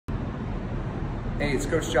Hey, it's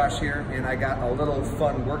Coach Josh here, and I got a little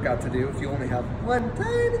fun workout to do if you only have one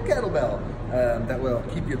tiny kettlebell that will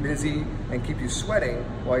keep you busy and keep you sweating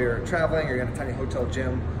while you're traveling, or you're in a tiny hotel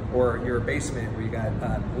gym, or your basement where you got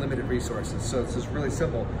limited resources. So this is really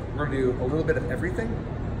simple. We're gonna do a little bit of everything: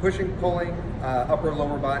 pushing, pulling, upper,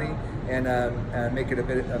 lower body, and make it a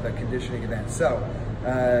bit of a conditioning event. So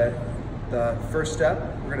the first step,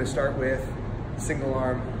 we're gonna start with single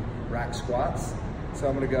arm rack squats. So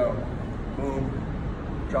I'm gonna go boom,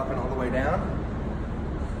 dropping all the way down.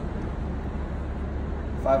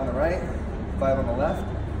 5 on the right, 5 on the left.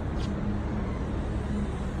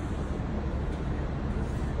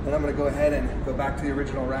 Then I'm gonna go ahead and go back to the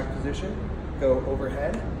original rack position. Go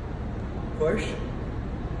overhead, push,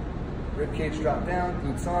 rib cage drop down,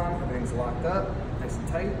 glutes on, everything's locked up, nice and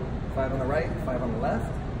tight. 5 on the right, 5 on the left.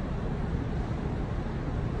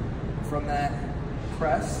 From that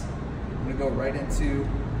press, I'm gonna go right into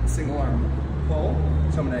single arm pull.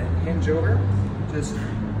 So I'm gonna hinge over, just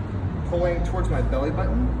pulling towards my belly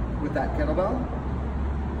button with that kettlebell.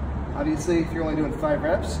 Obviously, if you're only doing 5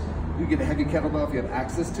 reps, you get a heavy kettlebell if you have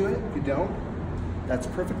access to it. If you don't, that's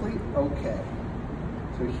perfectly okay.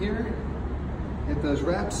 So here, hit those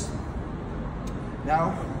reps.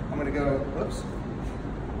 Now, I'm gonna go, oops,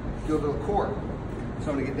 do a little core.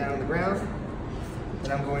 So I'm gonna get down on the ground,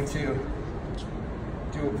 and I'm going to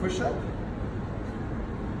do a push-up.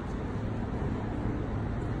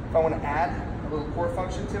 If I want to add a little core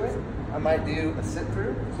function to it, I might do a sit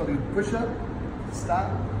through. So I'll do push up,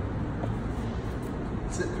 stop,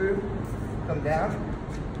 sit through, come down,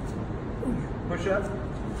 push up,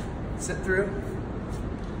 sit through,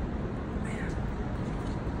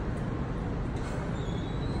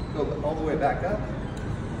 go all the way back up,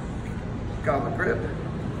 goblet grip,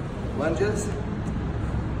 lunges,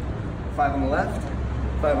 5 on the left,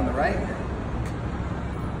 5 on the right.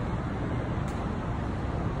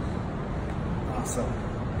 Awesome.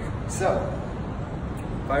 So,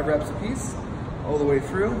 5 reps a piece, all the way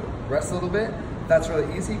through. Rest a little bit. If that's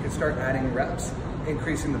really easy, you can start adding reps,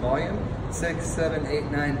 increasing the volume. 6, 7,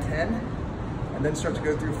 8, 9, 10, and then start to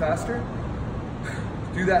go through faster.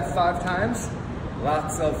 Do that 5 times.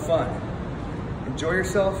 Lots of fun. Enjoy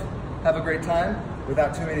yourself. Have a great time.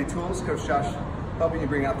 Without too many tools, Coach Josh helping you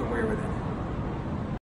bring out the warrior within.